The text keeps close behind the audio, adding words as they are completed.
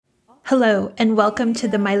Hello, and welcome to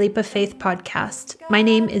the My Leap of Faith podcast. My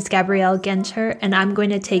name is Gabrielle Genter, and I'm going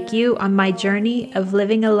to take you on my journey of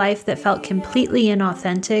living a life that felt completely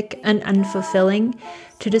inauthentic and unfulfilling,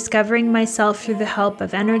 to discovering myself through the help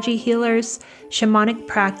of energy healers, shamanic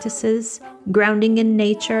practices, grounding in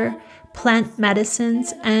nature, plant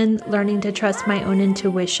medicines, and learning to trust my own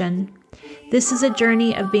intuition. This is a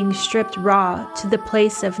journey of being stripped raw to the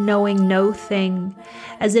place of knowing no thing.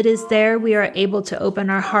 As it is there, we are able to open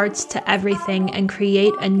our hearts to everything and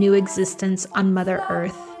create a new existence on Mother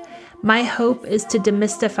Earth. My hope is to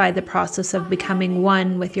demystify the process of becoming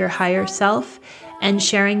one with your higher self and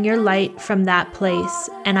sharing your light from that place.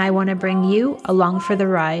 And I want to bring you along for the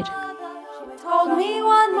ride. She told me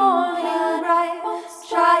one morning, right,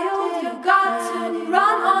 child, you've got to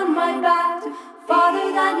run on my back.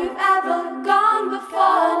 Farther than you've ever gone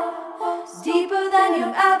before, deeper than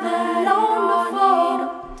you've ever known before.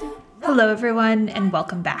 Hello, everyone, and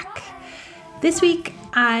welcome back. This week,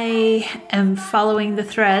 I am following the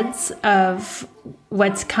threads of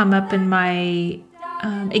what's come up in my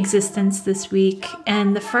existence this week.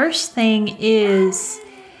 And the first thing is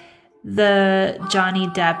the Johnny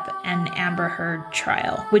Depp and Amber Heard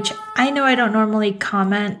trial, which I know I don't normally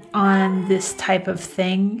comment on this type of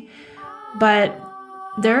thing, but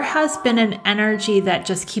there has been an energy that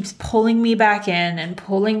just keeps pulling me back in and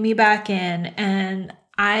pulling me back in. And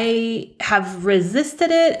I have resisted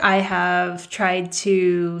it. I have tried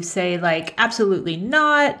to say absolutely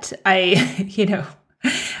not. But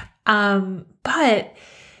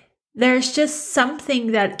there's just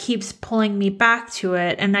something that keeps pulling me back to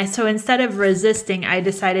it. And so instead of resisting, I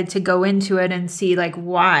decided to go into it and see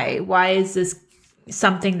why? Why is this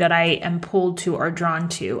something that I am pulled to or drawn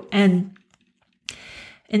to? And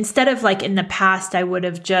instead of in the past, I would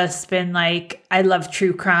have just been I love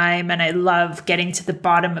true crime and I love getting to the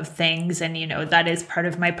bottom of things. And, that is part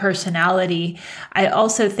of my personality. I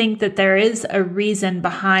also think that there is a reason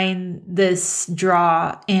behind this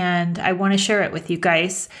draw, and I want to share it with you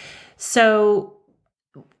guys. So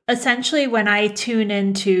essentially, when I tune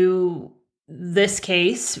into this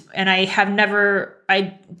case, and I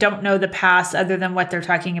don't know the past other than what they're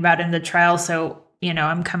talking about in the trial. So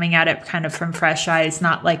I'm coming at it kind of from fresh eyes,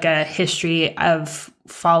 not like a history of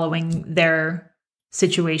following their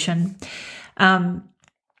situation. I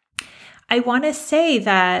want to say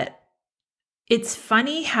that it's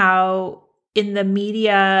funny how in the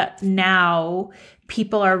media now,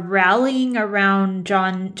 people are rallying around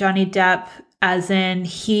Johnny Depp, as in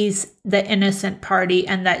he's the innocent party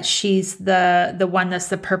and that she's the one that's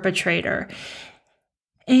the perpetrator.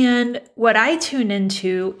 And what I tune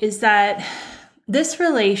into is that this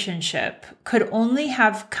relationship could only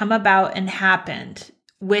have come about and happened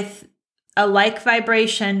with a like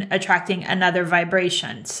vibration attracting another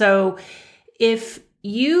vibration. So if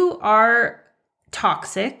you are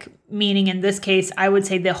toxic, meaning in this case, I would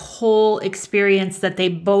say the whole experience that they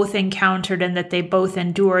both encountered and that they both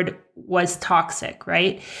endured was toxic,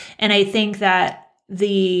 right? And I think that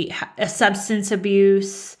the substance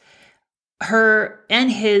abuse, her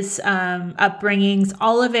and his upbringings,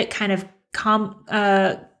 all of it kind of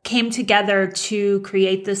came together to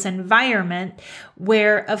create this environment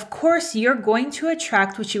where, of course, you're going to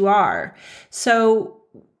attract what you are. So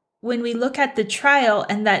when we look at the trial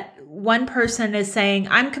and that one person is saying,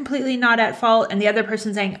 I'm completely not at fault, and the other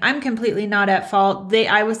person saying, I'm completely not at fault,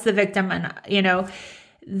 I was the victim, and,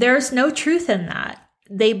 there's no truth in that.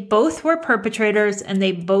 They both were perpetrators and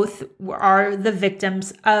they both are the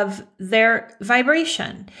victims of their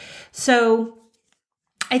vibration. So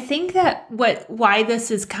I think that why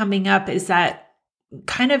this is coming up is that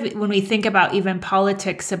kind of when we think about even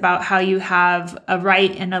politics, about how you have a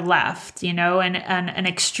right and a left, and an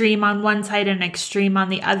extreme on one side and an extreme on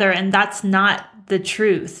the other. And that's not the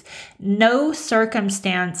truth. No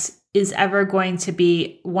circumstance is ever going to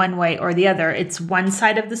be one way or the other. It's one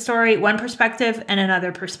side of the story, one perspective and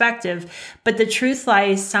another perspective. But the truth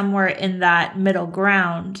lies somewhere in that middle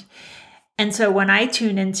ground. And so when I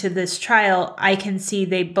tune into this trial, I can see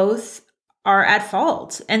they both are at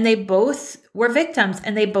fault and they both were victims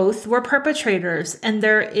and they both were perpetrators. And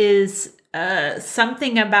there is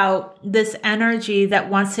something about this energy that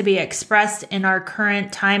wants to be expressed in our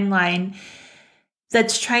current timeline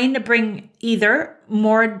that's trying to bring either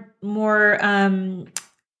more how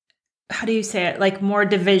do you say it? More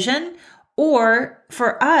division, or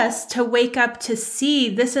for us to wake up to see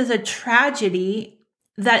this is a tragedy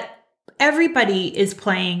that everybody is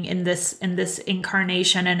playing in this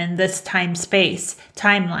incarnation and in this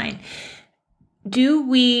timeline. Do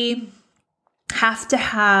we have to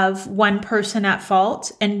have one person at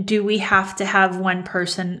fault, and do we have to have one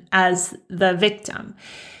person as the victim?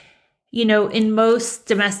 in most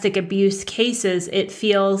domestic abuse cases, it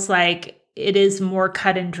feels like it is more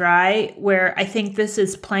cut and dry, where I think this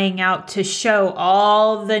is playing out to show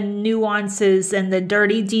all the nuances and the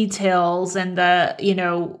dirty details and the,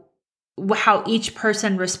 how each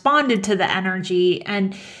person responded to the energy.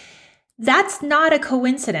 And that's not a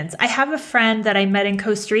coincidence. I have a friend that I met in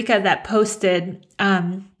Costa Rica that posted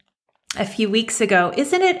a few weeks ago.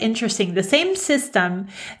 Isn't it interesting? The same system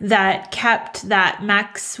that kept that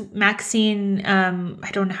Maxine,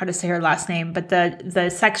 I don't know how to say her last name, but the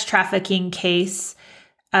sex trafficking case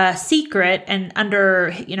secret and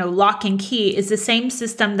under, lock and key is the same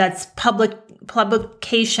system that's publicity.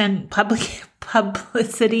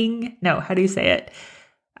 No, how do you say it?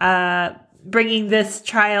 Bringing this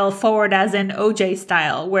trial forward as in OJ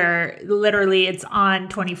style, where literally it's on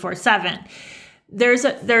 24/7.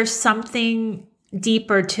 There's something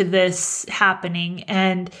deeper to this happening.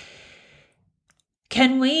 And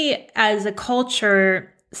can we as a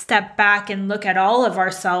culture step back and look at all of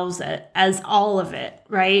ourselves as all of it,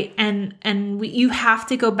 right? And you have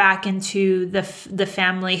to go back into the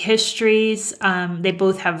family histories. They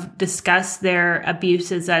both have discussed their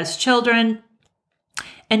abuses as children,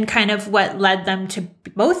 and kind of what led them to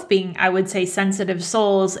both being, I would say, sensitive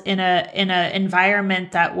souls in a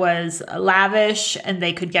environment that was lavish, and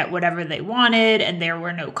they could get whatever they wanted, and there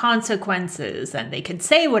were no consequences, and they could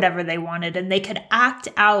say whatever they wanted, and they could act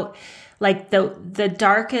out like the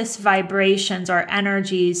darkest vibrations or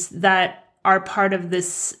energies that are part of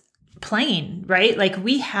this plane, right? Like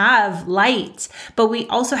we have light, but we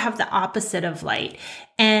also have the opposite of light.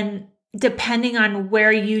 And depending on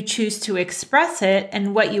where you choose to express it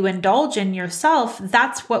and what you indulge in yourself,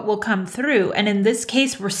 that's what will come through. And in this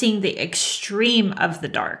case, we're seeing the extreme of the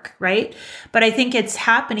dark, right? But I think it's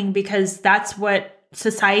happening because that's what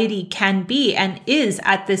society can be and is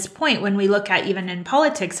at this point. When we look at even in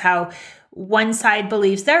politics, how one side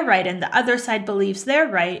believes they're right and the other side believes they're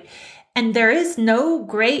right. And there is no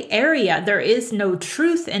gray area. There is no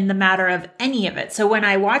truth in the matter of any of it. So when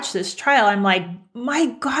I watch this trial, I'm like, my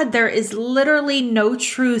God, there is literally no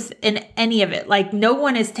truth in any of it. Like no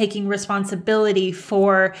one is taking responsibility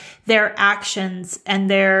for their actions, and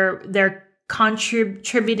they're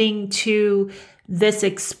contributing to this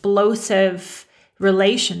explosive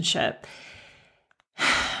relationship.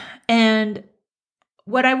 And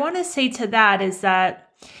what I want to say to that is that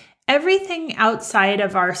everything outside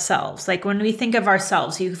of ourselves, like when we think of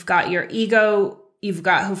ourselves, you've got your ego, you've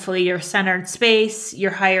got hopefully your centered space,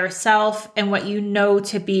 your higher self, and what you know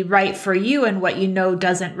to be right for you and what you know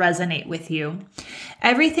doesn't resonate with you.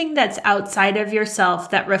 Everything that's outside of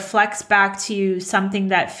yourself that reflects back to you something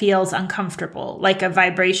that feels uncomfortable, like a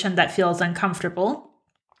vibration that feels uncomfortable,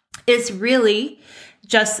 is really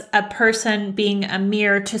just a person being a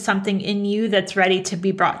mirror to something in you that's ready to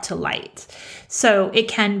be brought to light. So it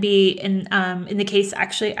can be in the case,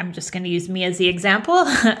 actually, I'm just going to use me as the example.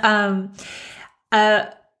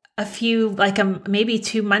 A few, maybe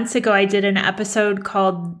 2 months ago, I did an episode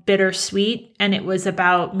called Bittersweet, and it was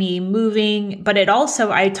about me moving, but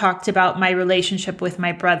I talked about my relationship with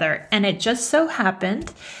my brother. And it just so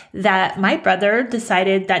happened that my brother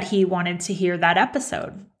decided that he wanted to hear that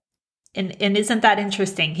episode. And isn't that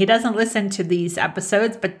interesting? He doesn't listen to these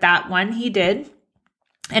episodes, but that one he did.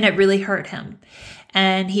 And it really hurt him.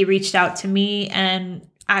 And he reached out to me and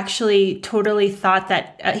actually totally thought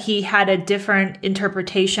that he had a different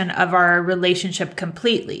interpretation of our relationship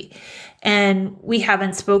completely. And we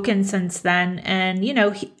haven't spoken since then. And,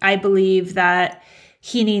 I believe that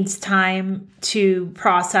he needs time to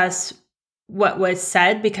process what was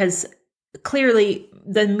said, because clearly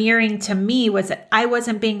the mirroring to me was that I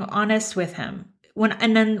wasn't being honest with him. When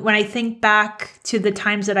I think back to the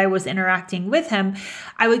times that I was interacting with him,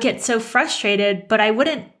 I would get so frustrated, but I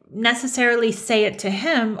wouldn't necessarily say it to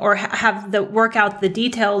him or have work out the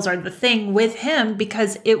details or the thing with him,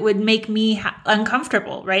 because it would make me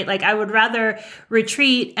uncomfortable, right? Like I would rather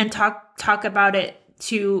retreat and talk about it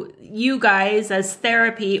to you guys as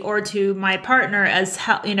therapy, or to my partner as,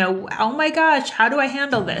 oh my gosh, how do I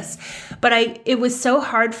handle this? But it was so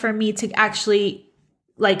hard for me to actually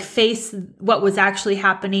face what was actually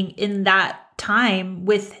happening in that time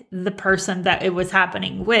with the person that it was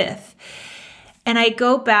happening with. And I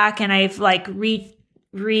go back and I've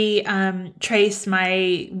traced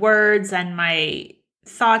my words and my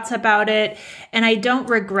thoughts about it. And I don't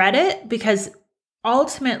regret it, because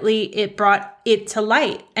ultimately it brought it to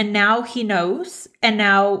light. And now he knows. And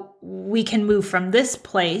now we can move from this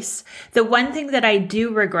place. The one thing that I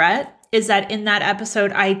do regret is that in that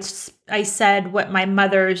episode, I said what my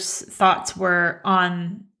mother's thoughts were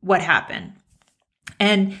on what happened.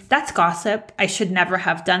 And that's gossip. I should never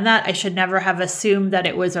have done that. I should never have assumed that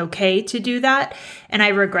it was okay to do that. And I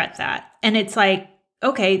regret that. And it's like,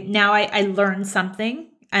 okay, now I learned something,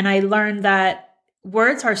 and I learned that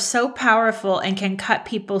words are so powerful and can cut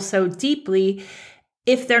people so deeply.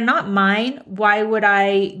 If they're not mine, why would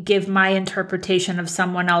I give my interpretation of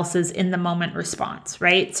someone else's in the moment response,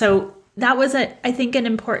 right? So that was, I think, an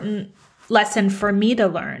important lesson for me to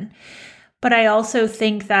learn. But I also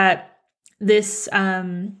think that this,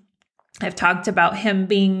 I've talked about him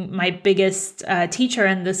being my biggest teacher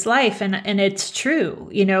in this life. And it's true.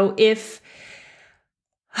 You know, if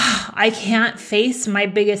I can't face my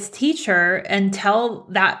biggest teacher and tell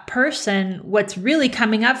that person what's really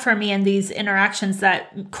coming up for me in these interactions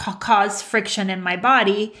that cause friction in my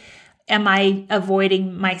body, am I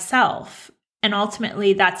avoiding myself? And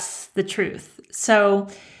ultimately, that's the truth. So,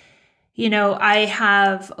 you know, I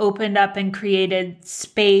have opened up and created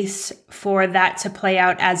space for that to play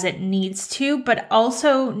out as it needs to, but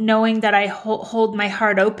also knowing that I hold my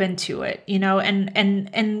heart open to it, you know,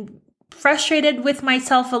 and frustrated with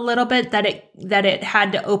myself a little bit that it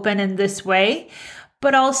had to open in this way,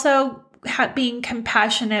 but also being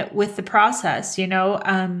compassionate with the process. You know,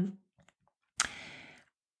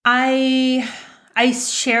 I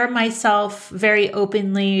share myself very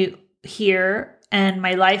openly here, and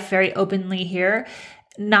my life very openly here,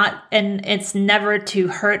 and it's never to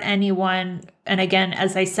hurt anyone. And again,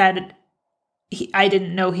 as I said, I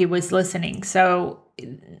didn't know he was listening. So,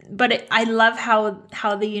 but I love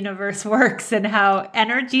how the universe works and how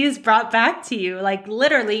energy is brought back to you. Like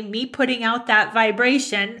literally me putting out that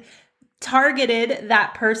vibration targeted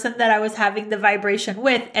that person that I was having the vibration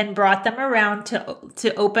with and brought them around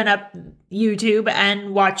to open up YouTube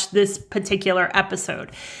and watch this particular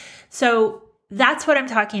episode. So that's what I'm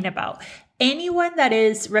talking about. Anyone that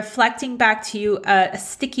is reflecting back to you a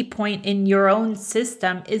sticky point in your own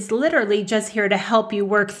system is literally just here to help you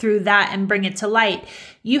work through that and bring it to light.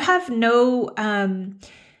 You have no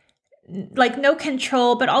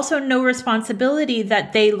control, but also no responsibility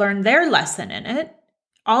that they learn their lesson in it.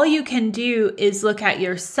 All you can do is look at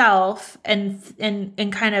yourself and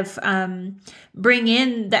kind of bring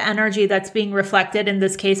in the energy that's being reflected. In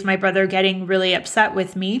this case, my brother getting really upset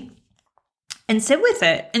with me. And sit with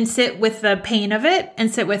it, and sit with the pain of it, and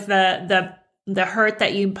sit with the hurt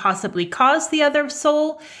that you possibly caused the other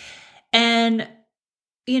soul, and,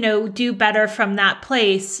 you know, do better from that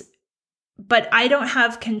place. But I don't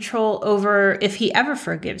have control over if he ever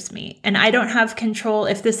forgives me, and I don't have control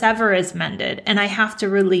if this ever is mended, and I have to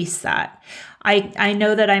release that. I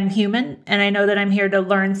know that I'm human, and I know that I'm here to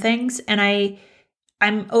learn things, and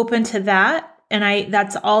I'm open to that, and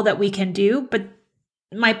that's all that we can do. But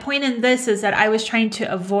my point in this is that I was trying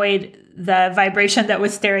to avoid the vibration that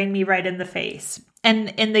was staring me right in the face. And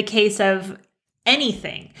in the case of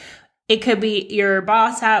anything, it could be your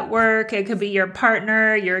boss at work, it could be your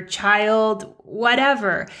partner, your child,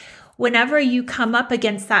 whatever. Whenever you come up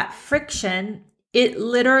against that friction, it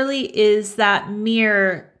literally is that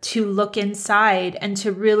mirror to look inside and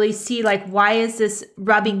to really see, like, why is this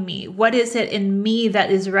rubbing me? What is it in me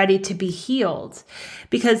that is ready to be healed?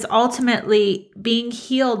 Because ultimately being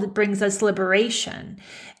healed brings us liberation.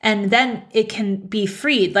 And then it can be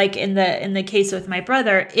freed. Like in the case with my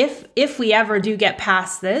brother, if we ever do get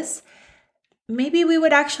past this, maybe we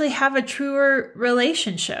would actually have a truer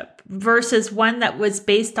relationship versus one that was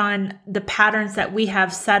based on the patterns that we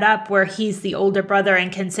have set up, where he's the older brother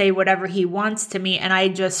and can say whatever he wants to me, and I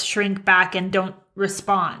just shrink back and don't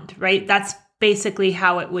respond, right? That's basically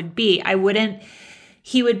how it would be.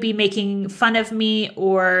 He would be making fun of me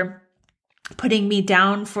or putting me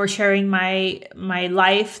down for sharing my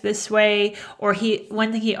life this way. Or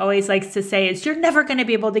one thing he always likes to say is, you're never going to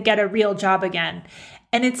be able to get a real job again.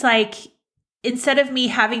 And it's like, instead of me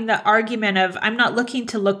having the argument of, I'm not looking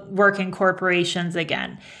to work in corporations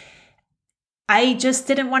again, I just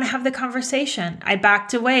didn't want to have the conversation. I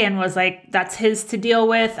backed away and was like, that's his to deal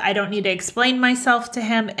with. I don't need to explain myself to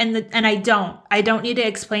him. And I don't need to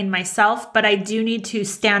explain myself, but I do need to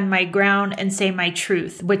stand my ground and say my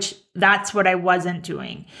truth, which that's what I wasn't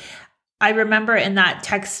doing. I remember in that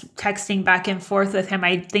texting back and forth with him,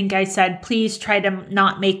 I think I said, please try to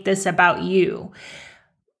not make this about you.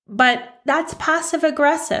 But that's passive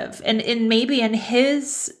aggressive. And maybe in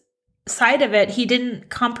his side of it, he didn't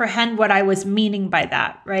comprehend what I was meaning by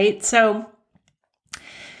that, right? So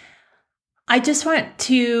I just want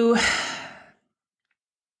to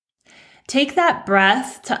take that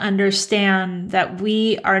breath to understand that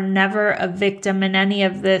we are never a victim in any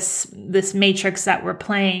of this matrix that we're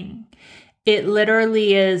playing. It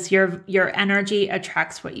literally is your energy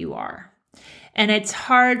attracts what you are. And it's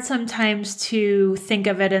hard sometimes to think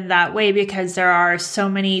of it in that way because there are so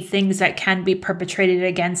many things that can be perpetrated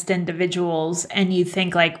against individuals. And you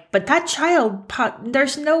think like, but that child,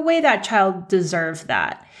 there's no way that child deserved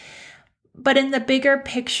that. But in the bigger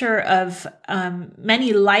picture of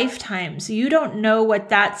many lifetimes, you don't know what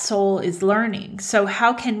that soul is learning. So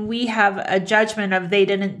how can we have a judgment of they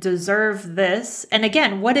didn't deserve this? And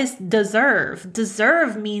again, what is deserve?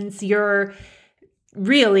 Deserve means you're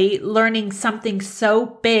really learning something so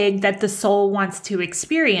big that the soul wants to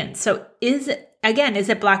experience. So is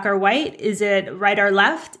it black or white? Is it right or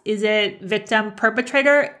left? Is it victim,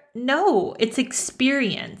 perpetrator? No, it's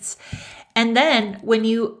experience. And then when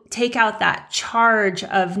you take out that charge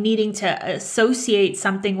of needing to associate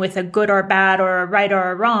something with a good or bad or a right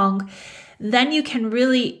or a wrong, then you can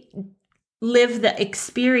really live the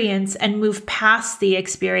experience and move past the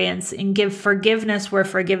experience and give forgiveness where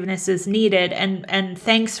forgiveness is needed and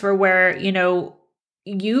thanks for where,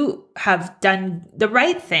 you have done the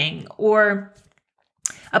right thing, or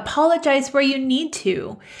apologize where you need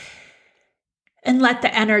to and let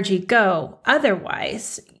the energy go.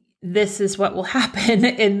 Otherwise, this is what will happen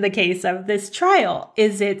in the case of this trial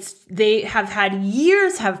they have had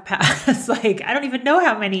years have passed, like I don't even know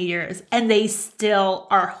how many years, and they still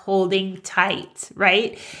are holding tight,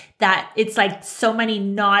 right? That it's like so many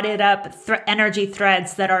knotted up energy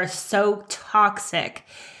threads that are so toxic.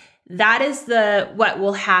 That is what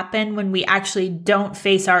will happen when we actually don't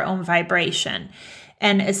face our own vibration.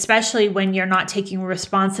 And especially when you're not taking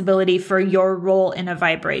responsibility for your role in a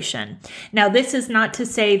vibration. Now, this is not to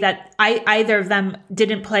say that either of them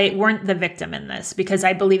weren't the victim in this, because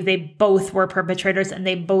I believe they both were perpetrators and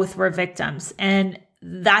they both were victims. And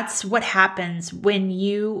that's what happens when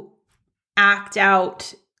you act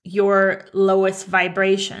out your lowest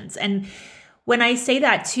vibrations. And when I say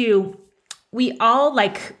that too, we all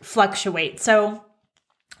fluctuate. So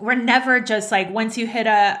we're never just once you hit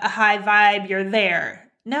a high vibe, you're there.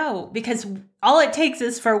 No, because all it takes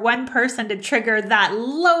is for one person to trigger that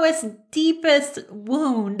lowest, deepest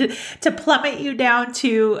wound to plummet you down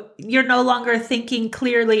to you're no longer thinking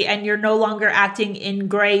clearly and you're no longer acting in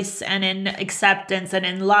grace and in acceptance and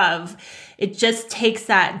in love. It just takes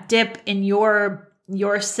that dip in your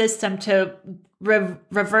system to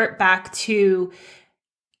revert back to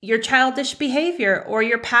your childish behavior or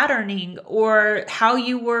your patterning or how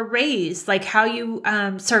you were raised, how you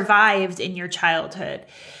survived in your childhood.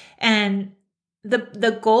 And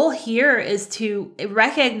the goal here is to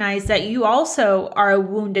recognize that you also are a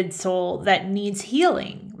wounded soul that needs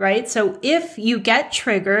healing, right? So if you get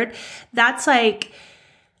triggered, that's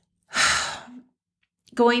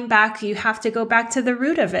going back, you have to go back to the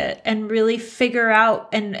root of it and really figure out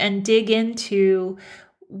and dig into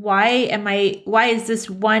why is this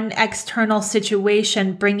one external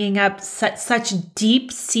situation bringing up such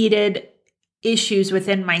deep-seated issues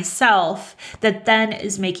within myself that then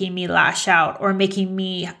is making me lash out or making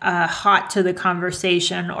me hot to the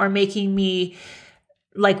conversation or making me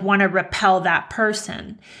want to repel that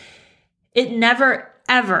person. It never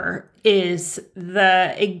ever is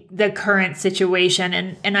the current situation.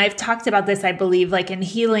 And I've talked about this, I believe, in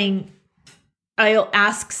healing. I'll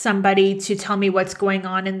ask somebody to tell me what's going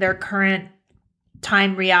on in their current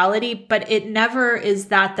time reality, but it never is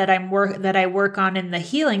that I work on in the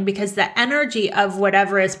healing, because the energy of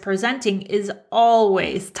whatever is presenting is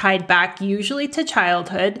always tied back usually to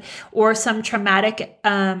childhood or some traumatic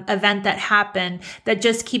event that happened that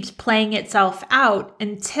just keeps playing itself out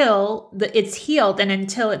until it's healed and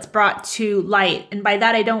until it's brought to light. And by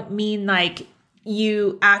that, I don't mean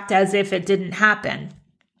you act as if it didn't happen.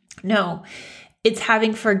 No. It's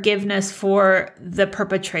having forgiveness for the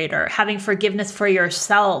perpetrator, having forgiveness for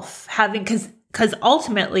yourself, because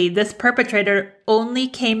ultimately this perpetrator only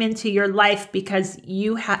came into your life because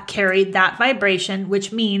you carried that vibration,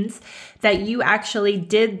 which means that you actually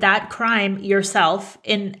did that crime yourself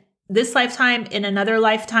in this lifetime, in another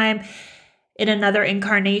lifetime, in another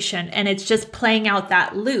incarnation. And it's just playing out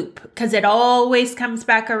that loop because it always comes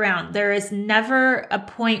back around. There is never a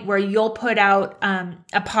point where you'll put out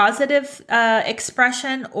a positive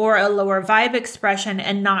expression or a lower vibe expression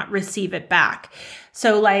and not receive it back.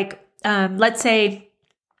 So let's say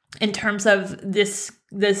in terms of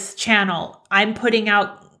this channel, I'm putting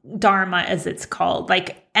out Dharma, as it's called,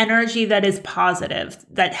 energy that is positive,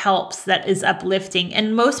 that helps, that is uplifting.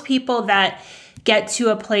 And most people that get to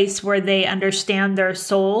a place where they understand their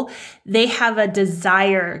soul, they have a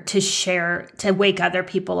desire to share, to wake other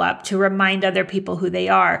people up, to remind other people who they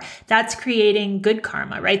are. That's creating good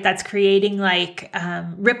karma, right? That's creating like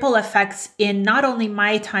ripple effects in not only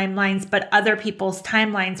my timelines, but other people's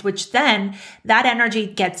timelines, which then that energy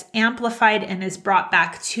gets amplified and is brought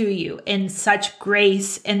back to you in such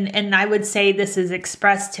grace. And I would say this is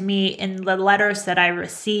expressed to me in the letters that I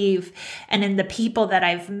receive and in the people that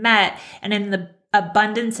I've met and in the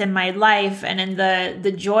abundance in my life and in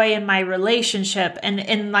the joy in my relationship. And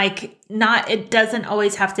in like, it doesn't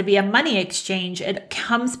always have to be a money exchange. It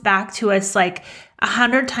comes back to us like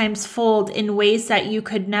 100 times fold in ways that you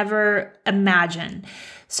could never imagine.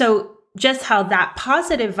 So just how that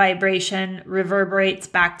positive vibration reverberates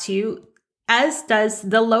back to you, as does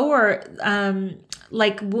the lower,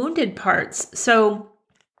 like wounded parts. So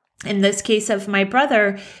in this case of my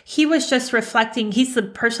brother, he was just reflecting, he's the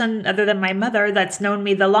person other than my mother that's known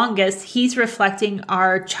me the longest. He's reflecting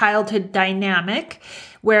our childhood dynamic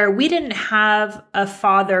where we didn't have a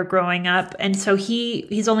father growing up. And so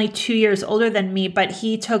he's only 2 years older than me, but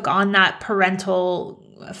he took on that parental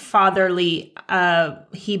fatherly, I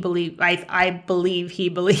believe he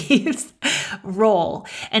believes role.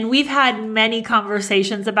 And we've had many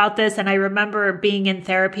conversations about this. And I remember being in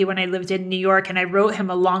therapy when I lived in New York, and I wrote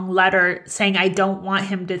him a long letter saying, I don't want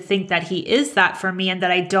him to think that he is that for me and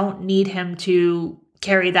that I don't need him to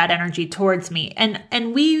carry that energy towards me. And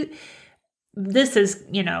this is,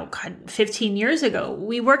 15 years ago.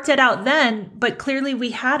 We worked it out then, but clearly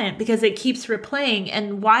we hadn't, because it keeps replaying.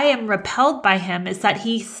 And why I'm repelled by him is that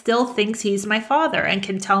he still thinks he's my father and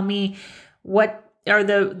can tell me what are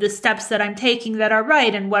the steps that I'm taking that are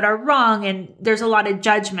right and what are wrong. And there's a lot of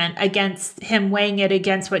judgment against him, weighing it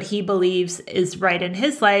against what he believes is right in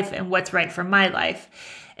his life and what's right for my life.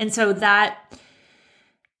 And so that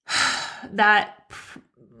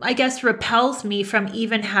I guess repels me from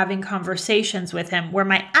even having conversations with him, where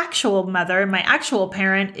my actual mother, my actual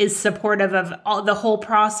parent, is supportive of the whole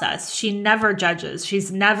process. She never judges.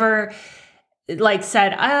 She's never like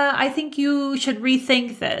said, I think you should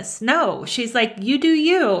rethink this. No, she's like, you do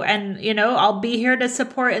you. And, I'll be here to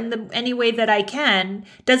support in any way that I can.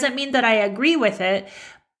 Doesn't mean that I agree with it,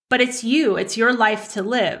 but it's you. It's your life to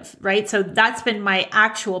live, right? So that's been my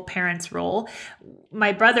actual parent's role.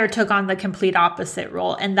 My brother took on the complete opposite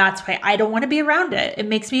role. And that's why I don't want to be around it. It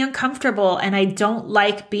makes me uncomfortable. And I don't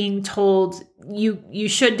like being told, you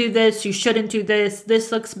should do this. You shouldn't do this.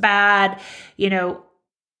 This looks bad.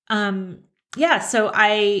 So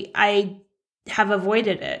I have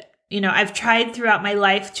avoided it. I've tried throughout my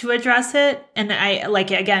life to address it. And I,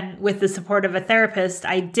 again, with the support of a therapist,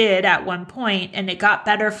 I did at one point, and it got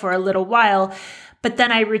better for a little while. But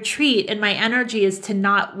then I retreat, and my energy is to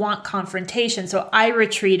not want confrontation. So I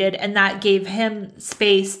retreated, and that gave him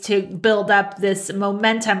space to build up this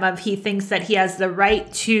momentum of he thinks that he has the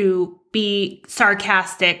right to be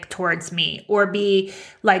sarcastic towards me or be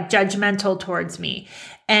like judgmental towards me.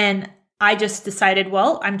 And I just decided,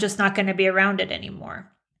 well, I'm just not going to be around it anymore.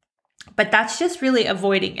 But that's just really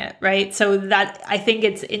avoiding it, right? So that I think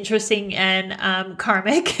it's interesting and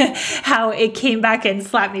karmic how it came back and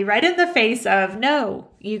slapped me right in the face of, no,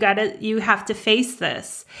 you have to face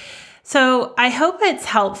this. So I hope it's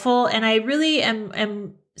helpful. And I really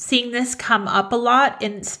am seeing this come up a lot,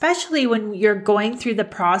 and especially when you're going through the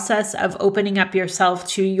process of opening up yourself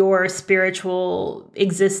to your spiritual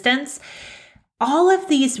existence. All of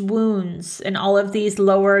these wounds and all of these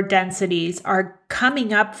lower densities are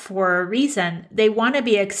coming up for a reason. They want to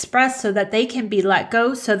be expressed so that they can be let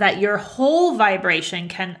go, so that your whole vibration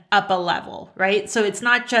can up a level, right? So it's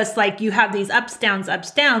not just like you have these ups,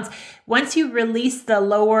 downs. Once you release the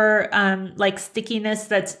lower stickiness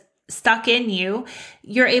that's stuck in you,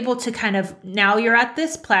 you're able to kind of, now you're at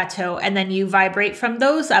this plateau, and then you vibrate from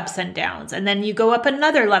those ups and downs, and then you go up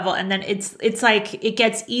another level. And then it's like, it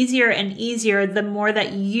gets easier and easier the more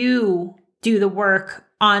that you do the work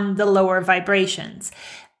on the lower vibrations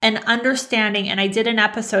and understanding. And I did an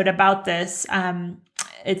episode about this.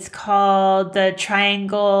 It's called the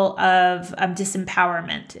Triangle of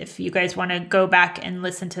Disempowerment. If you guys want to go back and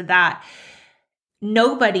listen to that.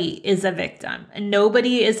 Nobody is a victim, and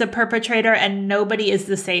nobody is a perpetrator, and nobody is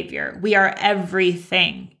the savior. We are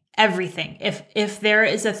everything. If there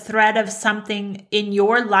is a thread of something in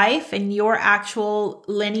your life, in your actual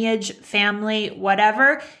lineage, family,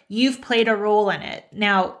 whatever, you've played a role in it.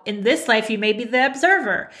 Now, in this life, you may be the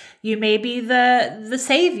observer, you may be the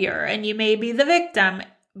savior, and you may be the victim,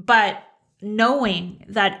 but knowing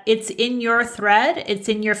that it's in your thread, it's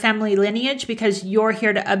in your family lineage, because you're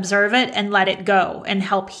here to observe it and let it go and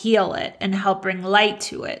help heal it and help bring light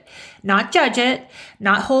to it. Not judge it,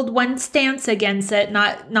 not hold one stance against it,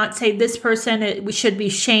 not say this person we should be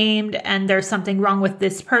shamed and there's something wrong with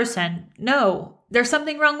this person. No, there's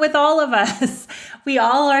something wrong with all of us. We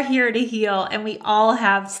all are here to heal, and we all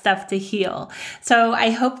have stuff to heal. So I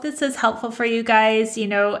hope this is helpful for you guys,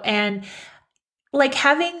 and like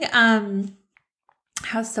having,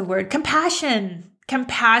 how's the word? Compassion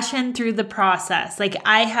through the process. Like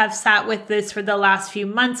I have sat with this for the last few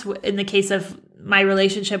months in the case of my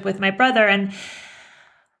relationship with my brother, and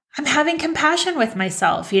I'm having compassion with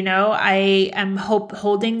myself. I am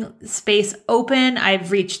holding space open.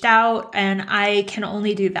 I've reached out, and I can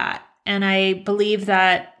only do that. And I believe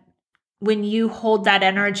that when you hold that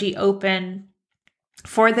energy open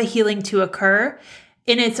for the healing to occur,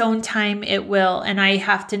 in its own time, it will. And I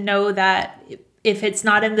have to know that if it's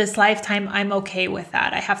not in this lifetime, I'm okay with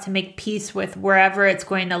that. I have to make peace with wherever it's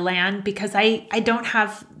going to land, because I don't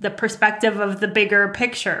have the perspective of the bigger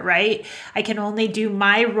picture, right? I can only do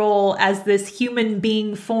my role as this human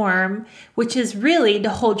being form, which is really to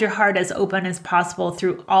hold your heart as open as possible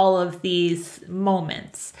through all of these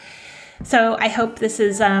moments. So I hope this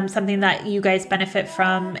is something that you guys benefit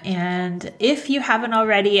from. And if you haven't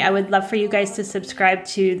already, I would love for you guys to subscribe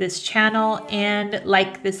to this channel and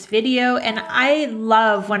like this video. And I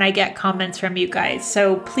love when I get comments from you guys.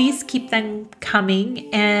 So please keep them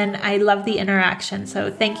coming. And I love the interaction.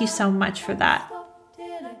 So thank you so much for that.